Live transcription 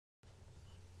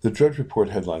The Drudge Report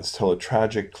headlines tell a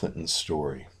tragic Clinton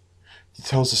story. It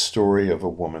tells a story of a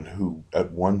woman who,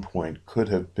 at one point, could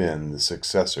have been the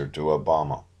successor to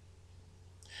Obama.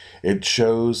 It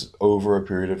shows over a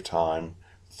period of time,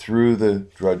 through the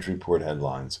Drudge Report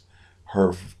headlines,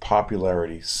 her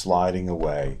popularity sliding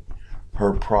away,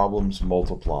 her problems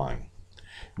multiplying.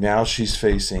 Now she's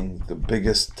facing the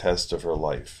biggest test of her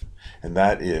life, and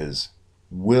that is,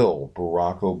 will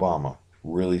Barack Obama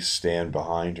really stand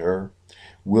behind her?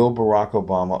 Will Barack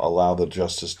Obama allow the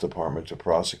Justice Department to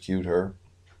prosecute her?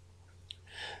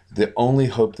 The only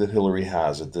hope that Hillary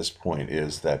has at this point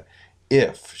is that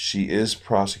if she is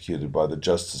prosecuted by the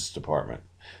Justice Department,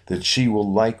 that she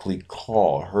will likely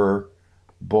call her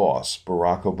boss,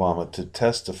 Barack Obama, to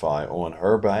testify on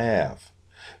her behalf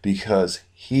because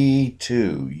he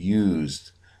too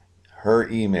used her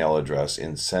email address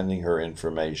in sending her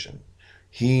information.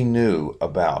 He knew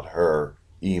about her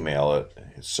email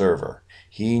server.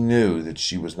 He knew that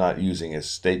she was not using a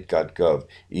state.gov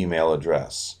email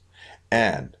address.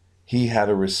 And he had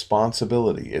a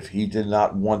responsibility, if he did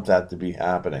not want that to be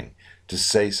happening, to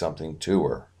say something to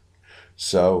her.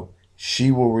 So she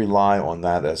will rely on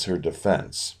that as her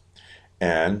defense.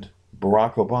 And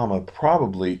Barack Obama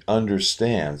probably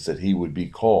understands that he would be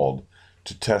called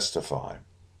to testify.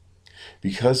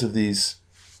 Because of these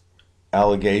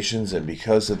allegations and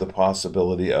because of the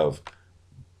possibility of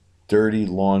dirty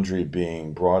laundry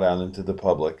being brought out into the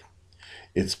public,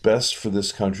 it's best for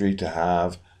this country to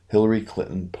have Hillary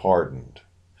Clinton pardoned.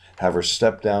 Have her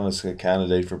step down as a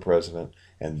candidate for president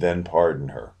and then pardon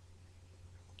her.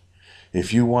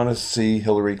 If you want to see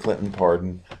Hillary Clinton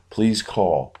pardoned, please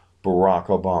call Barack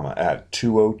Obama at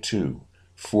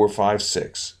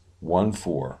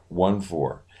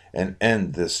 202-456-1414 and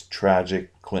end this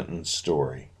tragic Clinton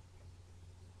story.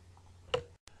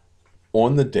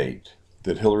 On the date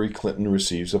that Hillary Clinton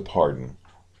receives a pardon,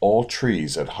 all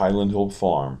trees at Highland Hill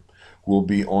Farm will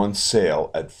be on sale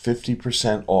at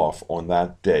 50% off on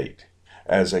that date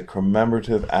as a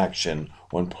commemorative action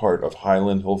on part of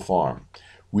Highland Hill Farm.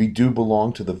 We do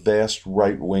belong to the vast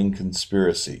right-wing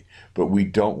conspiracy, but we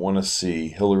don't want to see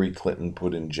Hillary Clinton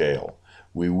put in jail.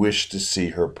 We wish to see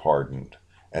her pardoned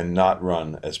and not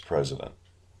run as president.